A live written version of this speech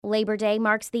Labor Day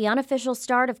marks the unofficial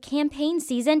start of campaign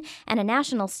season, and a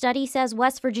national study says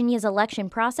West Virginia's election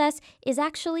process is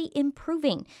actually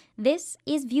improving. This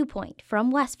is Viewpoint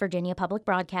from West Virginia Public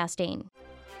Broadcasting.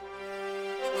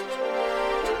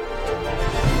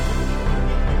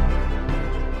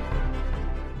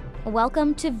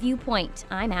 Welcome to Viewpoint.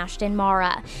 I'm Ashton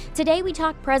Mara. Today we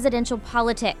talk presidential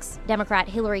politics. Democrat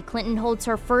Hillary Clinton holds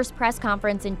her first press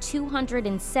conference in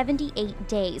 278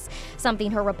 days, something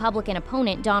her Republican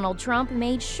opponent Donald Trump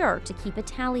made sure to keep a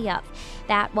tally of.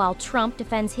 That while Trump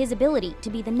defends his ability to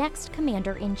be the next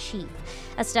commander-in-chief.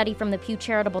 A study from the Pew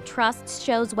Charitable Trust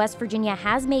shows West Virginia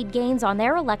has made gains on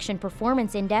their election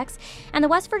performance index, and the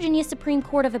West Virginia Supreme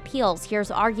Court of Appeals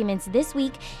hears arguments this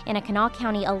week in a Kanawha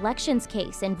County elections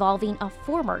case involving a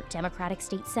former Democratic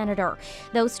state senator.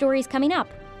 Those stories coming up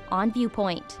on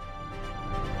Viewpoint.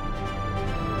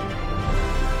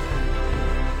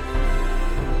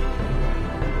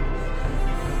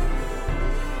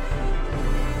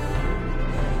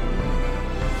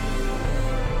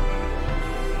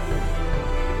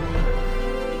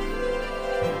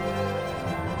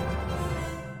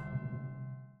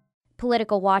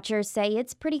 Political watchers say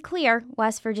it's pretty clear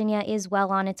West Virginia is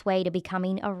well on its way to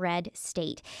becoming a red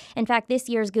state. In fact, this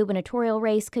year's gubernatorial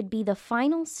race could be the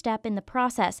final step in the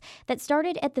process that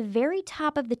started at the very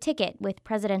top of the ticket with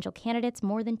presidential candidates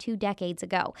more than 2 decades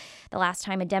ago. The last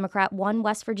time a Democrat won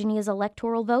West Virginia's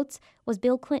electoral votes was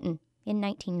Bill Clinton in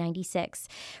 1996.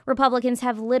 Republicans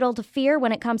have little to fear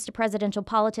when it comes to presidential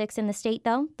politics in the state,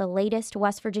 though. The latest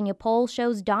West Virginia poll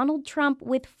shows Donald Trump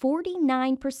with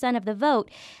 49% of the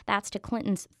vote. That's to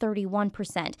Clinton's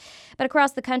 31%. But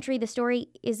across the country, the story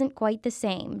isn't quite the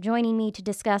same. Joining me to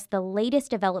discuss the latest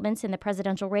developments in the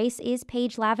presidential race is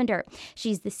Paige Lavender.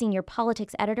 She's the senior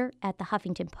politics editor at the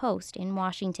Huffington Post in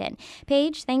Washington.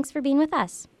 Paige, thanks for being with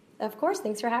us. Of course.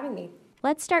 Thanks for having me.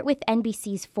 Let's start with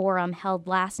NBC's forum held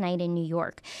last night in New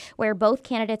York, where both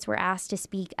candidates were asked to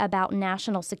speak about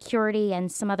national security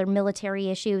and some other military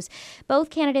issues.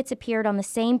 Both candidates appeared on the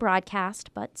same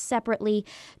broadcast, but separately.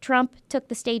 Trump took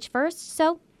the stage first,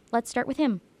 so let's start with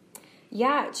him.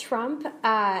 Yeah, Trump,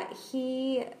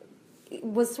 he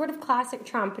was sort of classic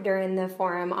Trump during the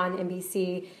forum on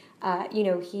NBC.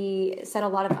 He said a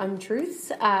lot of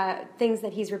untruths, things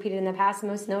that he's repeated in the past.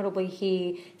 Most notably,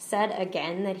 he said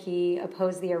again that he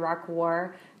opposed the Iraq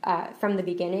War from the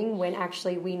beginning, when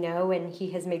actually we know, and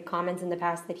he has made comments in the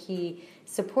past, that he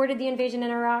supported the invasion in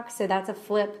Iraq. So that's a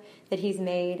flip that he's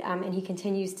made, and he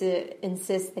continues to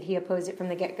insist that he opposed it from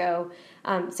the get-go.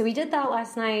 So he did that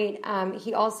last night.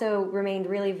 He also remained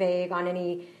really vague on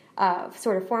any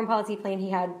sort of foreign policy plan he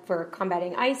had for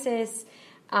combating ISIS.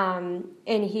 And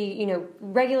he,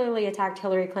 regularly attacked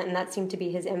Hillary Clinton. That seemed to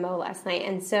be his MO last night.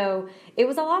 And so it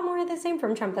was a lot more of the same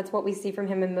from Trump. That's what we see from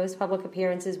him in most public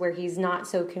appearances, where he's not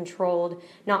so controlled,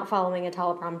 not following a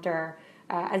teleprompter.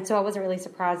 And so I wasn't really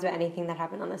surprised by anything that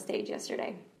happened on the stage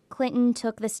yesterday. Clinton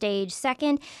took the stage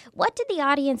second. What did the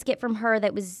audience get from her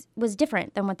that was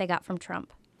different than what they got from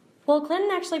Trump? Well, Clinton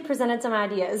actually presented some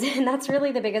ideas, and that's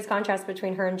really the biggest contrast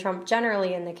between her and Trump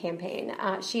generally in the campaign.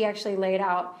 She actually laid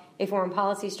out a foreign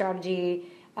policy strategy,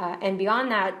 and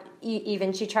beyond that,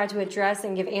 even she tried to address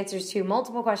and give answers to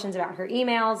multiple questions about her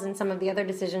emails and some of the other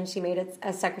decisions she made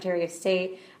as Secretary of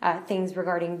State, things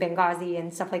regarding Benghazi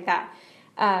and stuff like that.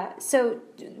 So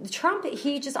Trump,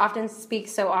 he just often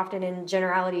speaks so often in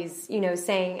generalities,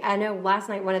 saying, I know last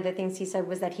night one of the things he said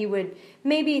was that he would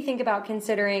maybe think about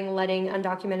considering letting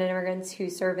undocumented immigrants who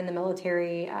serve in the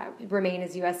military remain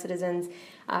as U.S. citizens.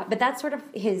 But that's sort of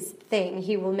his thing.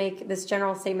 He will make this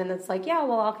general statement that's like, yeah,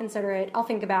 well, I'll consider it. I'll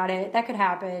think about it. That could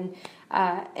happen.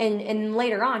 And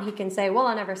later on, he can say, well,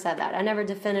 I never said that. I never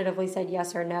definitively said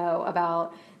yes or no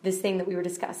about this thing that we were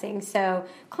discussing. So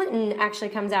Clinton actually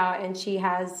comes out and she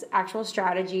has actual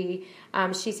strategy.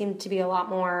 She seemed to be a lot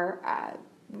more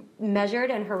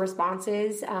measured in her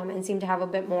responses and seemed to have a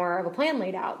bit more of a plan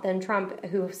laid out than Trump,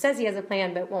 who says he has a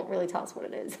plan but won't really tell us what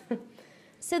it is.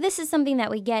 So this is something that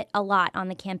we get a lot on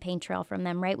the campaign trail from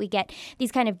them, right? We get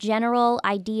these kind of general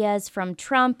ideas from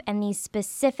Trump and these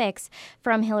specifics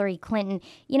from Hillary Clinton.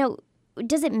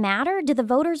 Does it matter? Do the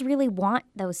voters really want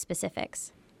those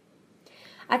specifics?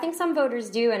 I think some voters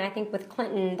do, and I think with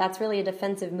Clinton, that's really a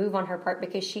defensive move on her part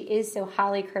because she is so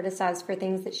highly criticized for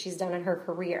things that she's done in her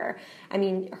career. I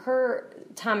mean, her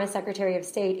time as Secretary of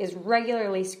State is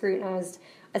regularly scrutinized,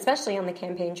 especially on the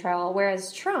campaign trail,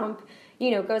 whereas Trump,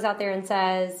 goes out there and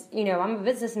says, I'm a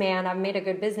businessman, I've made a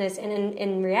good business, and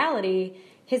in reality,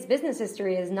 his business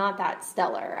history is not that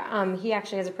stellar. He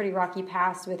actually has a pretty rocky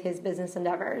past with his business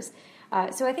endeavors.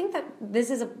 So I think that this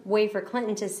is a way for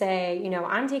Clinton to say,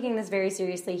 I'm taking this very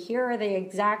seriously. Here are the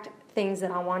exact things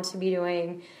that I want to be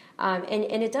doing. And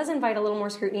it does invite a little more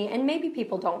scrutiny, and maybe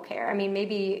people don't care. I mean,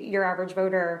 maybe your average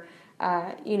voter,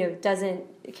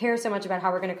 doesn't care so much about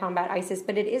how we're going to combat ISIS,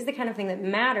 but it is the kind of thing that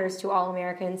matters to all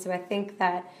Americans. So I think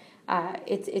that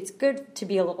it's good to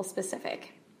be a little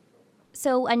specific.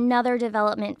 So another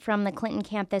development from the Clinton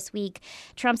camp this week,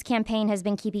 Trump's campaign has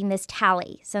been keeping this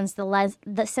tally since the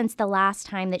last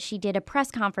time that she did a press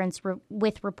conference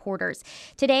with reporters.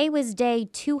 Today was day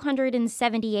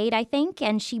 278, I think,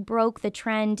 and she broke the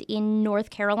trend in North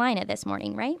Carolina this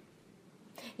morning, right?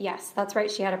 Yes, that's right.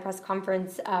 She had a press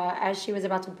conference as she was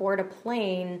about to board a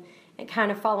plane and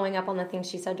kind of following up on the things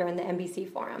she said during the NBC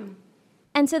forum.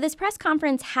 And so this press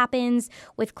conference happens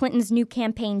with Clinton's new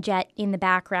campaign jet in the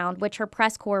background, which her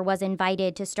press corps was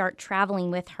invited to start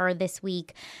traveling with her this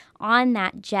week on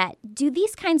that jet. Do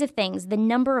these kinds of things, the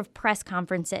number of press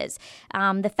conferences,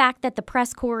 the fact that the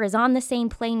press corps is on the same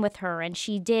plane with her, and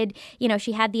she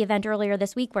had the event earlier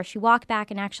this week where she walked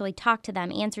back and actually talked to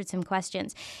them, answered some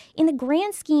questions. In the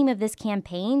grand scheme of this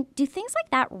campaign, do things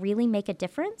like that really make a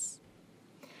difference?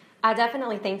 I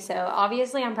definitely think so.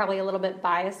 Obviously, I'm probably a little bit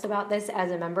biased about this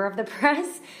as a member of the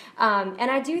press.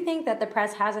 And I do think that the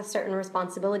press has a certain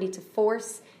responsibility to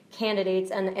force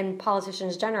candidates and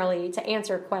politicians generally to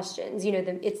answer questions.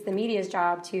 It's the media's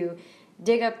job to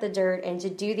dig up the dirt and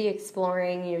to do the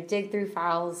exploring, dig through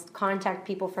files, contact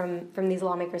people from these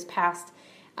lawmakers past,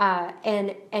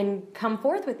 and come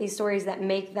forth with these stories that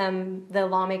make the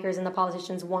lawmakers and the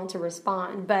politicians want to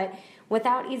respond. But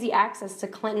without easy access to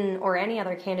Clinton or any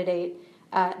other candidate,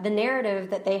 the narrative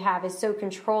that they have is so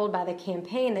controlled by the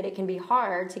campaign that it can be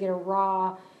hard to get a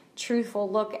raw, truthful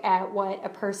look at what a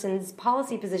person's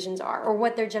policy positions are or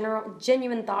what their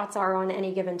genuine thoughts are on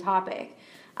any given topic.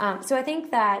 So I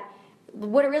think that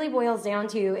what it really boils down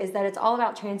to is that it's all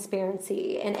about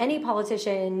transparency, and any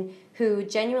politician who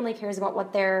genuinely cares about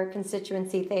what their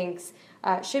constituency thinks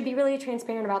should be really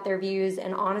transparent about their views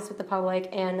and honest with the public,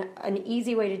 and an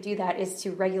easy way to do that is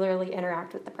to regularly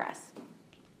interact with the press.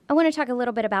 I want to talk a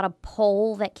little bit about a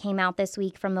poll that came out this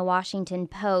week from the Washington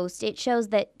Post. It shows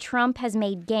that Trump has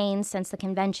made gains since the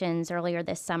conventions earlier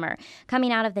this summer.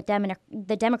 Coming out of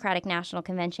the Democratic National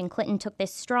Convention, Clinton took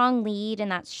this strong lead, and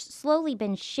that's slowly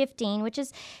been shifting, which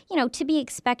is, to be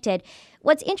expected.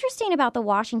 What's interesting about the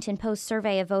Washington Post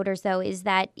survey of voters, though, is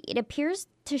that it appears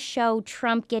to show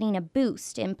Trump getting a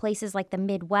boost in places like the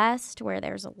Midwest, where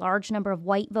there's a large number of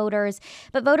white voters,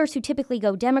 but voters who typically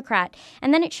go Democrat.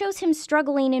 And then it shows him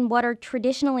struggling in what are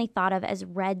traditionally thought of as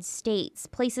red states,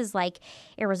 places like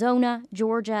Arizona,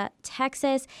 Georgia,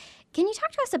 Texas. Can you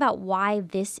talk to us about why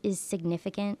this is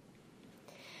significant?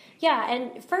 Yeah,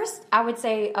 and first, I would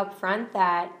say up front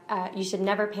that you should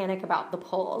never panic about the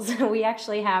polls. We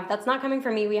actually have, that's not coming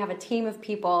from me, we have a team of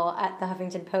people at the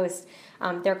Huffington Post.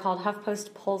 They're called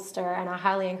HuffPost Pollster, and I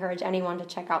highly encourage anyone to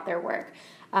check out their work.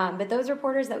 But those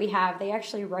reporters that we have, they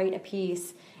actually write a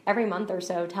piece every month or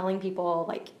so telling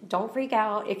people, don't freak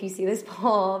out if you see this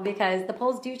poll, because the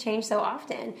polls do change so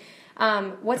often.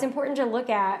 What's important to look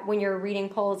at when you're reading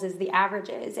polls is the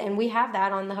averages, and we have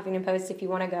that on the Huffington Post. If you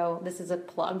want to go, this is a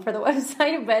plug for the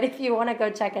website, but if you want to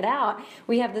go check it out,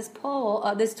 we have this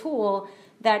tool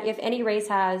that if any race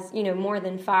has, more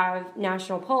than 5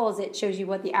 national polls, it shows you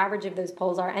what the average of those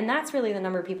polls are, and that's really the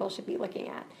number people should be looking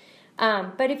at.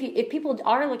 But if people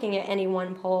are looking at any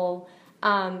one poll,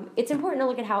 it's important to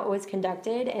look at how it was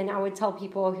conducted, and I would tell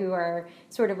people who are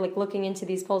sort of looking into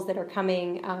these polls that are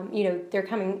coming, they're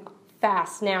coming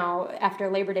fast now after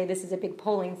Labor Day. This is a big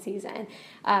polling season.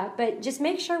 But just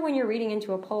make sure when you're reading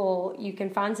into a poll, you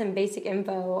can find some basic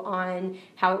info on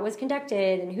how it was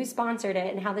conducted and who sponsored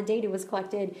it and how the data was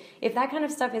collected. If that kind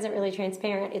of stuff isn't really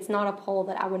transparent, it's not a poll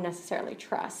that I would necessarily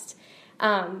trust.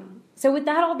 So with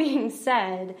that all being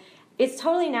said, it's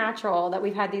totally natural that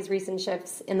we've had these recent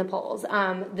shifts in the polls.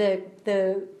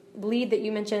 The lead that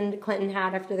you mentioned Clinton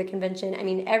had after the convention,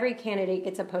 every candidate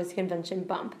gets a post-convention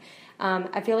bump.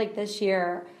 I feel like this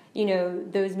year,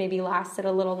 those maybe lasted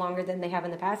a little longer than they have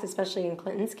in the past, especially in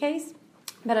Clinton's case.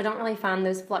 But I don't really find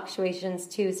those fluctuations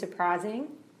too surprising.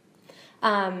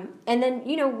 And then,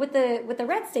 with the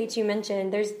red states you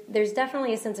mentioned, there's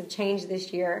definitely a sense of change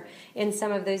this year in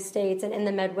some of those states, and in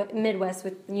the Midwest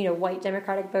with, white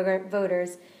Democratic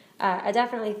voters. I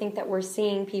definitely think that we're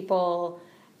seeing people,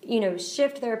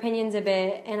 shift their opinions a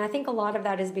bit. And I think a lot of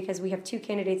that is because we have 2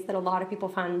 candidates that a lot of people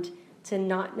find to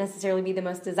not necessarily be the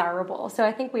most desirable. So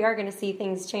I think we are going to see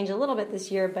things change a little bit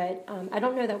this year, but I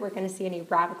don't know that we're going to see any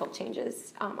radical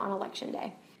changes on Election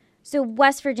Day. So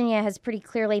West Virginia has pretty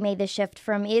clearly made the shift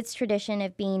from its tradition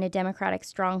of being a Democratic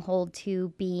stronghold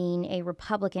to being a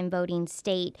Republican voting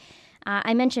state.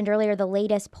 I mentioned earlier the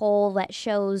latest poll that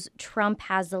shows Trump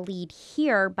has the lead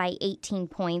here by 18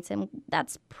 points, and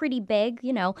that's pretty big,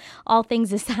 all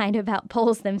things aside about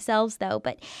polls themselves, though.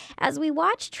 But as we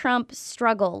watch Trump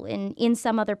struggle in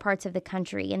some other parts of the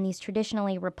country, in these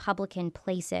traditionally Republican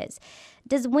places,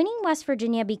 does winning West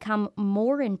Virginia become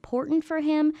more important for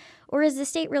him, or is the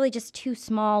state really just too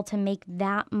small to make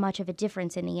that much of a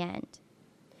difference in the end?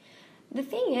 The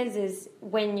thing is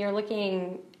when you're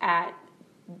looking at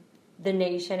the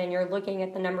nation and you're looking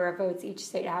at the number of votes each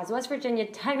state has, West Virginia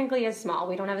technically is small.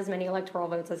 We don't have as many electoral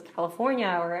votes as California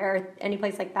or any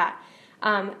place like that.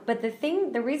 But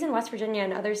the reason West Virginia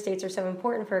and other states are so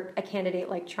important for a candidate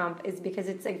like Trump is because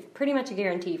it's pretty much a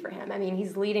guarantee for him. I mean,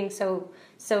 he's leading so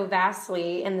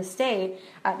vastly in the state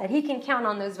that he can count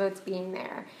on those votes being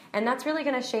there. And that's really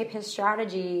going to shape his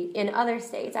strategy in other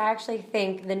states. I actually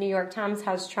think the New York Times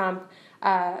has Trump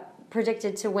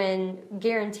predicted to win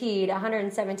guaranteed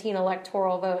 117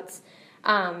 electoral votes,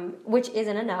 which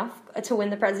isn't enough to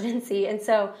win the presidency. And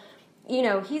so,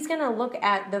 he's going to look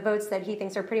at the votes that he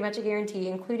thinks are pretty much a guarantee,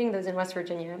 including those in West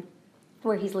Virginia,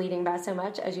 where he's leading by so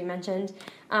much, as you mentioned.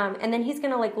 And then he's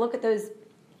going to look at those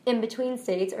in-between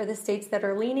states, or the states that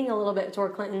are leaning a little bit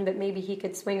toward Clinton, but maybe he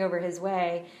could swing over his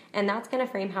way. And that's going to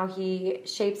frame how he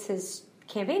shapes his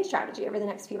campaign strategy over the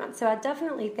next few months. So I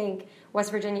definitely think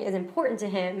West Virginia is important to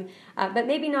him, but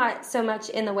maybe not so much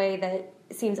in the way that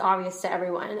seems obvious to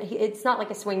everyone. It's not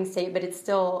like a swing state, but it's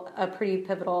still a pretty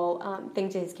pivotal thing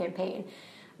to his campaign.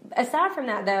 Aside from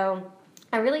that, though,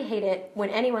 I really hate it when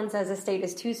anyone says a state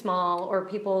is too small or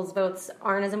people's votes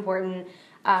aren't as important.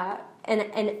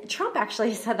 And Trump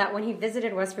actually said that when he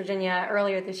visited West Virginia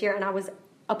earlier this year, and I was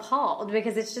appalled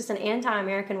because it's just an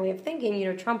anti-American way of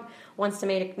thinking. Trump wants to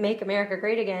make America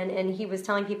great again, and he was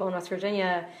telling people in West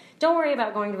Virginia, don't worry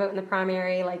about going to vote in the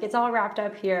primary, it's all wrapped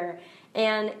up here.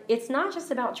 And it's not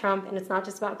just about Trump, and it's not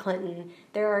just about Clinton.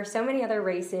 There are so many other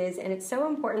races, and it's so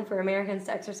important for Americans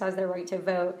to exercise their right to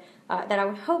vote that I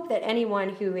would hope that anyone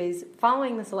who is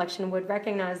following this election would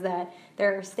recognize that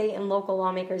there are state and local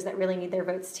lawmakers that really need their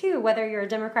votes too. Whether you're a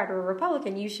Democrat or a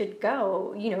Republican, you should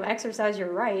go, exercise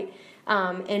your right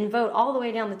and vote all the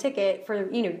way down the ticket for,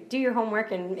 do your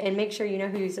homework and make sure you know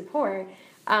who you support.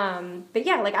 But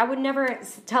yeah, I would never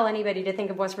tell anybody to think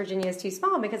of West Virginia as too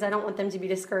small because I don't want them to be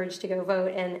discouraged to go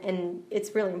vote, and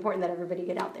it's really important that everybody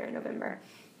get out there in November.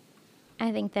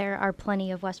 I think there are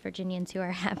plenty of West Virginians who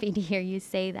are happy to hear you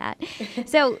say that.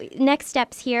 So next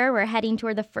steps here, we're heading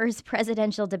toward the first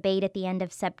presidential debate at the end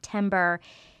of September.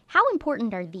 How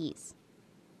important are these?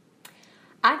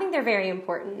 I think they're very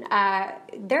important.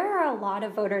 There are a lot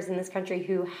of voters in this country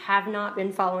who have not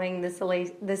been following this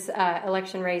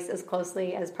election race as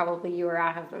closely as probably you or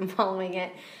I have been following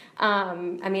it.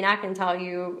 I can tell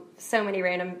you so many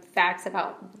random facts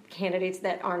about candidates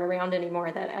that aren't around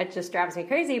anymore that it just drives me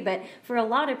crazy. But for a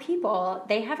lot of people,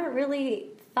 they haven't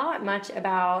really thought much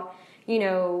about,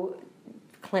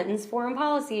 Clinton's foreign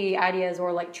policy ideas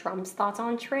or Trump's thoughts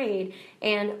on trade.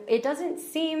 And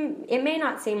it may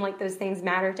not seem like those things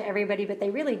matter to everybody, but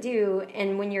they really do.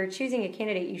 And when you're choosing a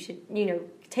candidate, you should,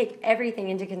 take everything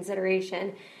into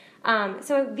consideration.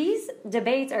 So these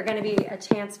debates are going to be a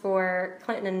chance for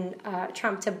Clinton and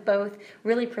Trump to both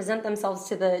really present themselves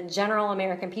to the general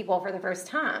American people for the first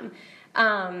time.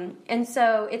 And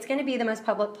so it's going to be the most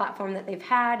public platform that they've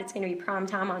had. It's going to be prime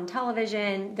time on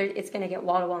television. It's going to get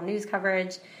wall-to-wall news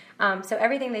coverage. So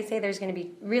everything they say there's going to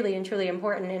be really and truly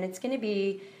important. And it's going to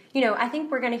be, I think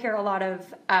we're going to hear a lot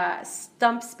of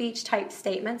stump speech type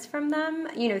statements from them,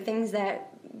 things that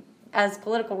as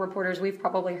political reporters, we've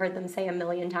probably heard them say a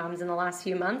million times in the last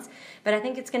few months. But I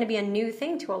think it's going to be a new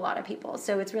thing to a lot of people.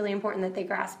 So it's really important that they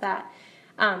grasp that.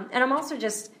 And I'm also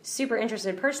just super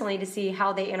interested personally to see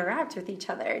how they interact with each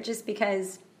other, just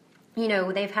because,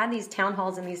 they've had these town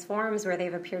halls and these forums where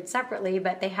they've appeared separately,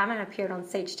 but they haven't appeared on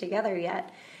stage together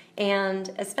yet.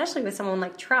 And especially with someone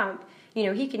like Trump,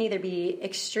 he can either be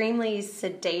extremely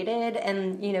sedated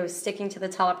and, sticking to the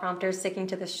teleprompter, sticking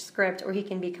to the script, or he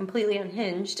can be completely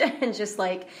unhinged and just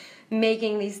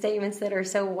making these statements that are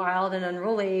so wild and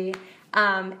unruly.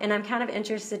 And I'm kind of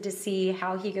interested to see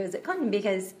how he goes at Clinton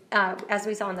because, as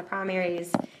we saw in the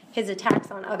primaries, his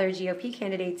attacks on other GOP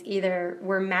candidates either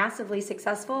were massively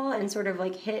successful and sort of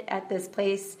hit at this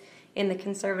place in the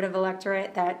conservative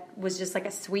electorate that was just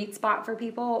a sweet spot for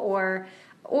people,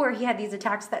 or he had these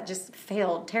attacks that just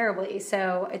failed terribly.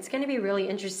 So it's going to be really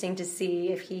interesting to see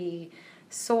if he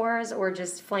soars or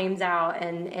just flames out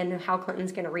and how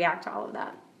Clinton's going to react to all of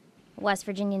that. West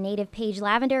Virginia native Paige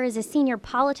Lavender is a senior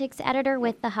politics editor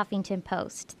with the Huffington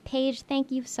Post. Paige, thank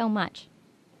you so much.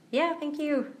 Yeah, thank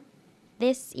you.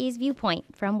 This is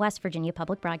Viewpoint from West Virginia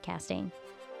Public Broadcasting.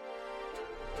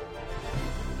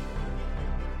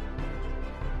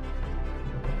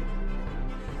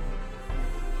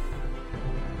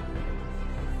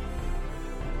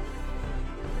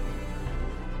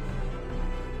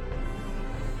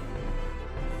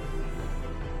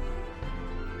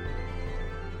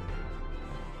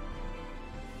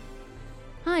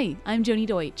 Hi, I'm Joni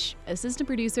Deutsch, assistant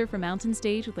producer for Mountain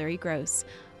Stage with Larry Gross,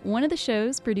 one of the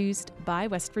shows produced by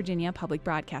West Virginia Public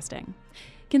Broadcasting.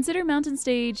 Consider Mountain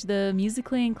Stage the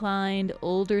musically inclined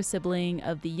older sibling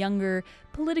of the younger,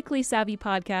 politically savvy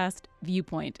podcast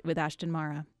Viewpoint with Ashton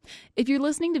Mara. If you're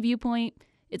listening to Viewpoint,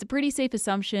 it's a pretty safe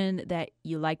assumption that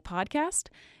you like podcast,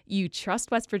 you trust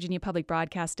West Virginia Public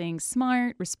Broadcasting's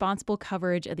smart, responsible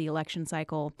coverage of the election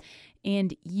cycle,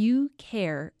 and you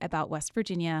care about West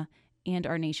Virginia and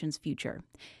our nation's future.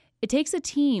 It takes a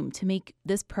team to make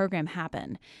this program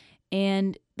happen,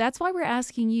 and that's why we're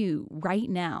asking you right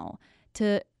now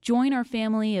to join our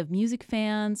family of music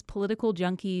fans, political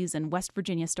junkies, and West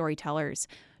Virginia storytellers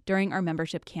during our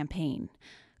membership campaign.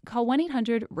 Call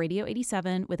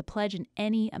 1-800-RADIO-87 with a pledge in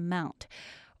any amount.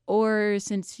 Or,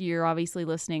 since you're obviously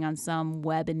listening on some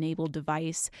web-enabled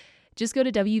device, just go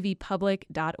to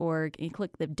wvpublic.org and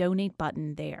click the donate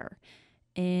button there.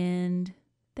 And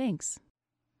thanks.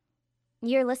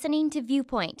 You're listening to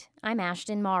Viewpoint. I'm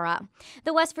Ashton Mara.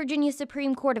 The West Virginia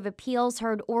Supreme Court of Appeals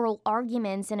heard oral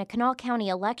arguments in a Kanawha County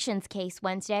elections case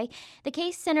Wednesday. The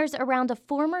case centers around a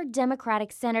former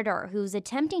Democratic senator who's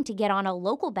attempting to get on a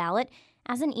local ballot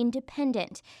as an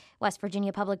independent. West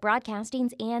Virginia Public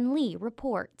Broadcasting's Ann Lee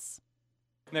reports.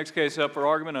 Next case up for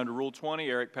argument under Rule 20,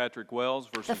 Eric Patrick Wells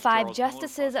versus The five Charles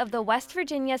justices Miller. of the West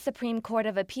Virginia Supreme Court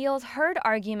of Appeals heard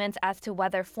arguments as to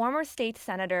whether former state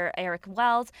senator Eric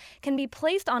Wells can be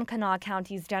placed on Kanawha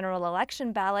County's general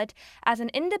election ballot as an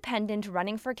independent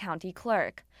running for county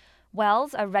clerk.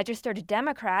 Wells, a registered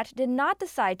Democrat, did not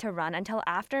decide to run until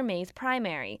after May's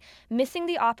primary, missing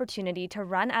the opportunity to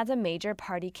run as a major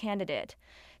party candidate.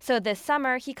 So this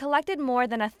summer, he collected more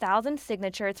than 1,000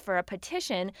 signatures for a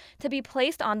petition to be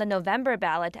placed on the November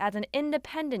ballot as an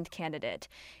independent candidate,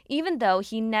 even though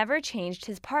he never changed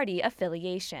his party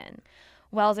affiliation.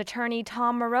 Wells' attorney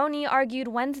Tom Maroney argued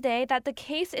Wednesday that the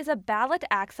case is a ballot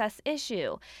access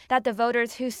issue, that the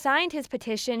voters who signed his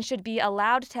petition should be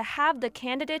allowed to have the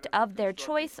candidate of their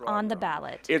choice on the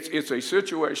ballot. It's a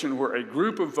situation where a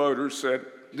group of voters said,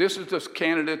 this is the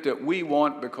candidate that we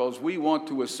want because we want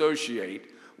to associate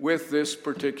with this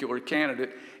particular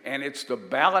candidate, and it's the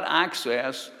ballot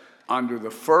access under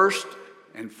the First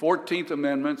and 14th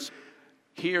Amendments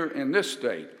here in this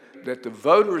state that the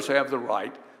voters have the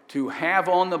right to have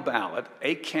on the ballot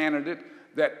a candidate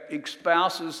that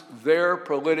espouses their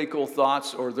political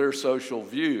thoughts or their social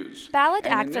views. Ballot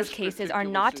access cases are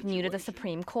not new to the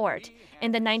Supreme Court.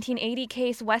 In the 1980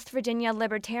 case West Virginia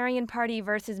Libertarian Party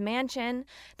versus Manchin,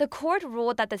 the court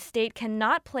ruled that the state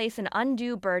cannot place an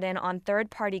undue burden on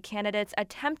third-party candidates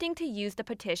attempting to use the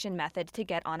petition method to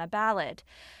get on a ballot.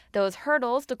 Those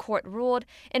hurdles, the court ruled,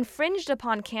 infringed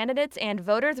upon candidates and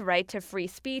voters' right to free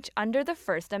speech under the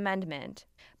First Amendment.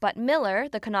 But Miller,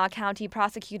 the Kanawha County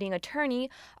prosecuting attorney,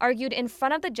 argued in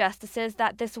front of the justices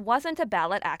that this wasn't a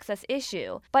ballot access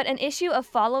issue, but an issue of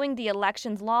following the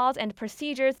elections laws and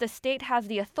procedures the state has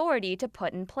the authority to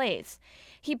put in place.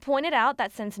 He pointed out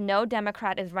that since no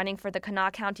Democrat is running for the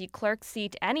Kanawha County clerk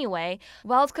seat anyway,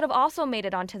 Wells could have also made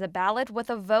it onto the ballot with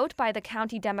a vote by the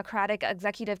County Democratic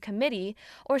Executive Committee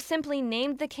or simply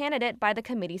named the candidate by the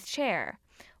committee's chair.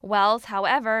 Wells,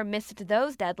 however, missed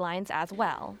those deadlines as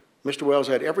well. Mr. Wells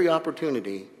had every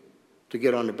opportunity to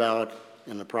get on the ballot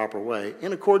in the proper way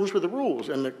in accordance with the rules,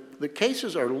 and the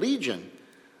cases are legion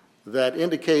that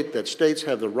indicate that states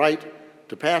have the right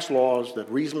to pass laws that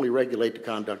reasonably regulate the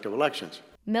conduct of elections.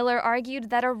 Miller argued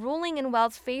that a ruling in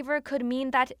Wells' favor could mean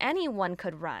that anyone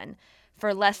could run,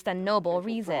 for less than noble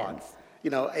reasons. You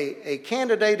know, a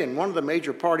candidate in one of the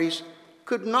major parties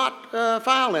could not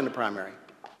file in the primary,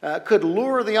 could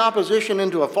lure the opposition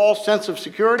into a false sense of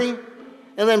security,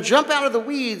 and then jump out of the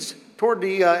weeds toward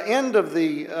the end of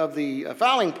the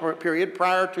filing period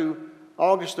prior to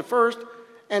August the 1st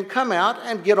and come out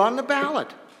and get on the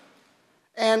ballot.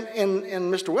 And in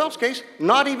Mr. Wells' case,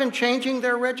 not even changing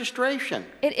their registration.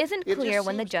 It isn't clear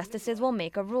when the justices will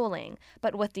make a ruling,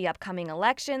 but with the upcoming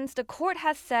elections, the court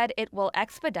has said it will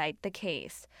expedite the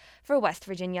case. For West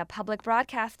Virginia Public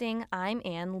Broadcasting, I'm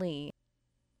Ann Lee.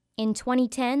 In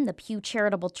 2010, the Pew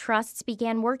Charitable Trusts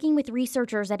began working with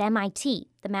researchers at MIT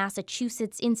the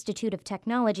Massachusetts Institute of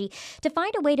Technology, to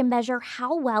find a way to measure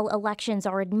how well elections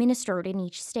are administered in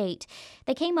each state.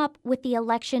 They came up with the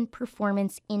Election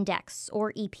Performance Index,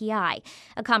 or EPI,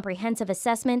 a comprehensive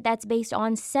assessment that's based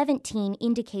on 17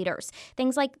 indicators.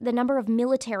 Things like the number of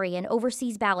military and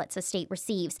overseas ballots a state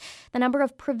receives, the number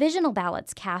of provisional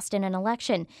ballots cast in an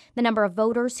election, the number of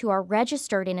voters who are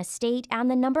registered in a state, and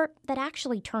the number that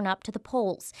actually turn up to the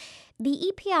polls. The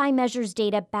EPI measures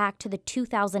data back to the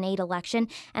 2008 election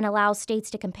and allows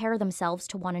states to compare themselves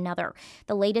to one another.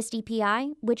 The latest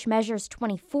EPI, which measures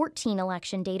 2014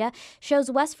 election data,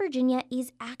 shows West Virginia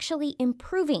is actually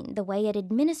improving the way it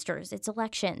administers its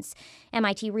elections.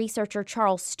 MIT researcher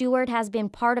Charles Stewart has been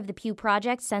part of the Pew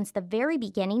Project since the very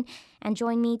beginning and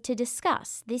joined me to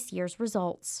discuss this year's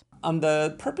results.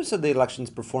 The purpose of the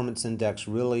Elections Performance Index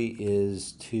really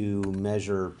is to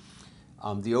measure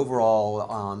the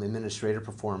overall administrative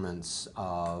performance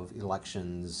of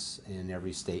elections in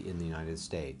every state in the United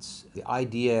States. The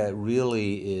idea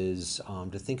really is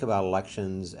to think about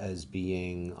elections as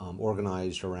being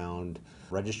organized around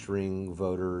registering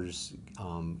voters,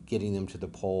 getting them to the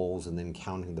polls, and then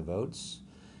counting the votes.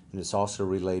 And it's also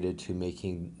related to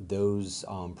making those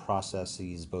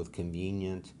processes both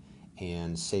convenient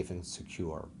and safe and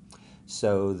secure.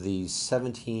 So the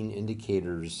 17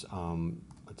 indicators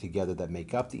together that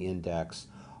make up the index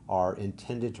are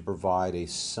intended to provide a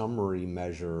summary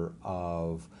measure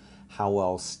of how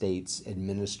well states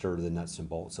administer the nuts and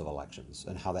bolts of elections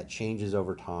and how that changes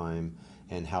over time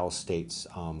and how states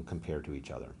compare to each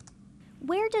other.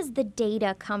 Where does the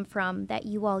data come from that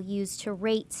you all use to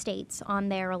rate states on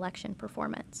their election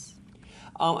performance?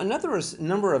 Another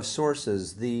number of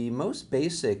sources. The most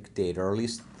basic data, or at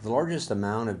least the largest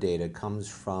amount of data, comes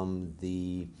from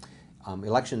the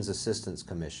Elections Assistance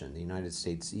Commission, the United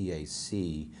States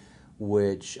EAC,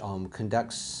 which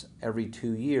conducts every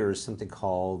 2 years something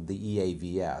called the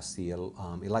EAVS, the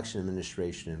Election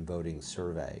Administration and Voting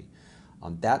Survey.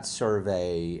 That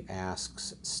survey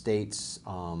asks states,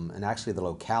 and actually the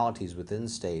localities within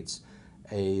states,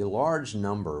 a large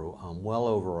number, well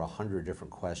over 100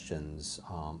 different questions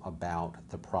about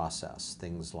the process.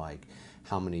 Things like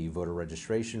how many voter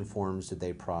registration forms did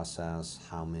they process,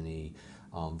 how many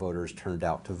voters turned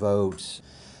out to vote.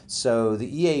 So the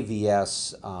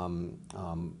EAVS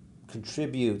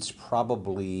contributes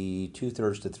probably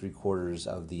 2/3 to 3/4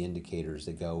 of the indicators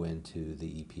that go into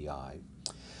the EPI.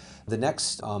 The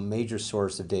next major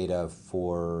source of data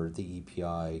for the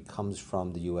EPI comes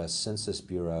from the U.S. Census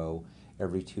Bureau.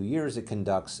 Every 2 years it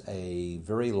conducts a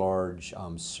very large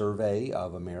survey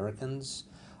of Americans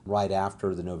right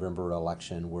after the November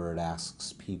election, where it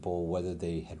asks people whether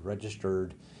they had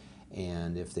registered,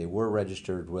 and if they were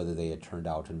registered, whether they had turned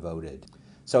out and voted.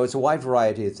 So it's a wide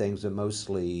variety of things, but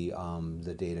mostly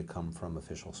the data come from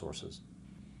official sources.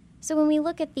 So when we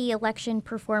look at the Election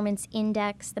Performance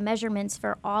Index, the measurements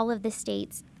for all of the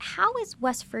states, how is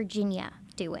West Virginia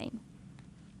doing?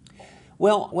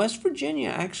 Well, West Virginia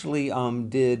actually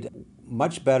did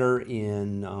much better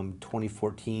in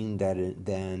 2014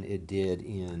 than it did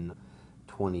in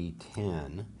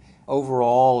 2010.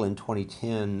 Overall, in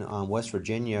 2010, West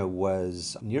Virginia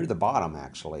was near the bottom,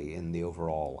 actually, in the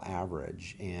overall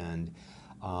average. And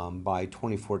by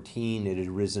 2014, it had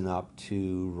risen up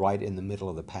to right in the middle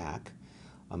of the pack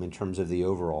in terms of the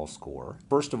overall score.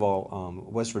 First of all,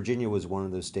 West Virginia was one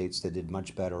of those states that did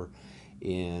much better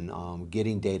in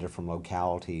getting data from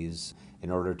localities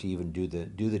in order to even do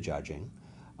the judging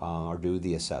or do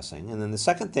the assessing. And then the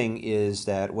second thing is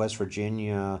that West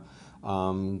Virginia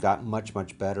got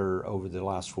much better over the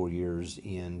last 4 years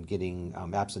in getting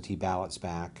absentee ballots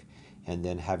back and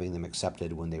then having them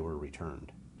accepted when they were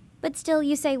returned. But still,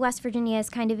 you say West Virginia is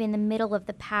kind of in the middle of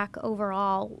the pack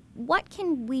overall. What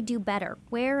can we do better?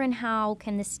 Where and how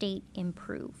can the state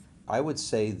improve? I would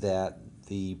say that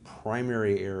the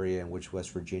primary area in which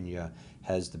West Virginia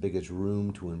has the biggest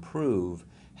room to improve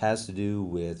has to do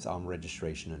with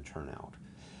registration and turnout.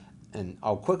 And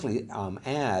I'll quickly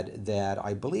add that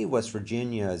I believe West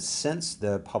Virginia, since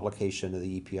the publication of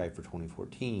the EPI for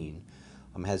 2014,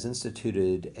 has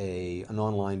instituted an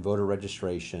online voter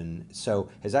registration, so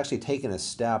has actually taken a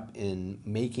step in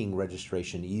making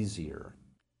registration easier.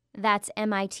 That's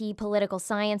MIT political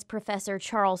science professor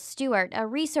Charles Stewart, a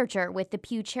researcher with the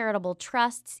Pew Charitable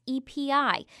Trust's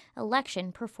EPI,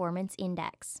 Election Performance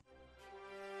Index.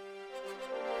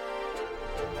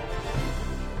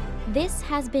 This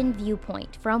has been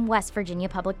Viewpoint from West Virginia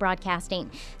Public Broadcasting.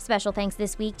 Special thanks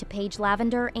this week to Paige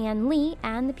Lavender, Ann Lee,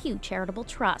 and the Pew Charitable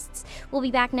Trusts. We'll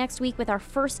be back next week with our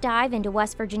first dive into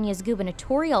West Virginia's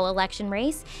gubernatorial election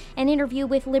race, an interview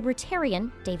with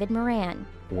Libertarian David Moran.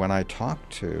 When I talk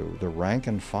to the rank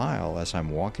and file as I'm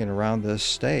walking around this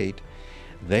state,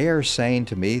 they are saying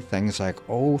to me things like,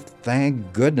 "Oh,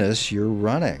 thank goodness you're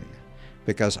running,"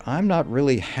 because I'm not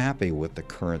really happy with the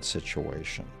current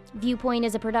situation. Viewpoint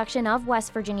is a production of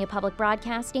West Virginia Public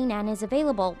Broadcasting and is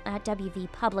available at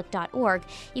wvpublic.org.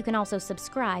 You can also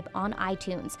subscribe on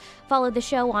iTunes. Follow the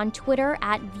show on Twitter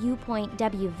at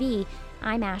ViewpointWV.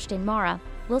 I'm Ashton Mara.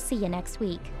 We'll see you next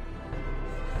week.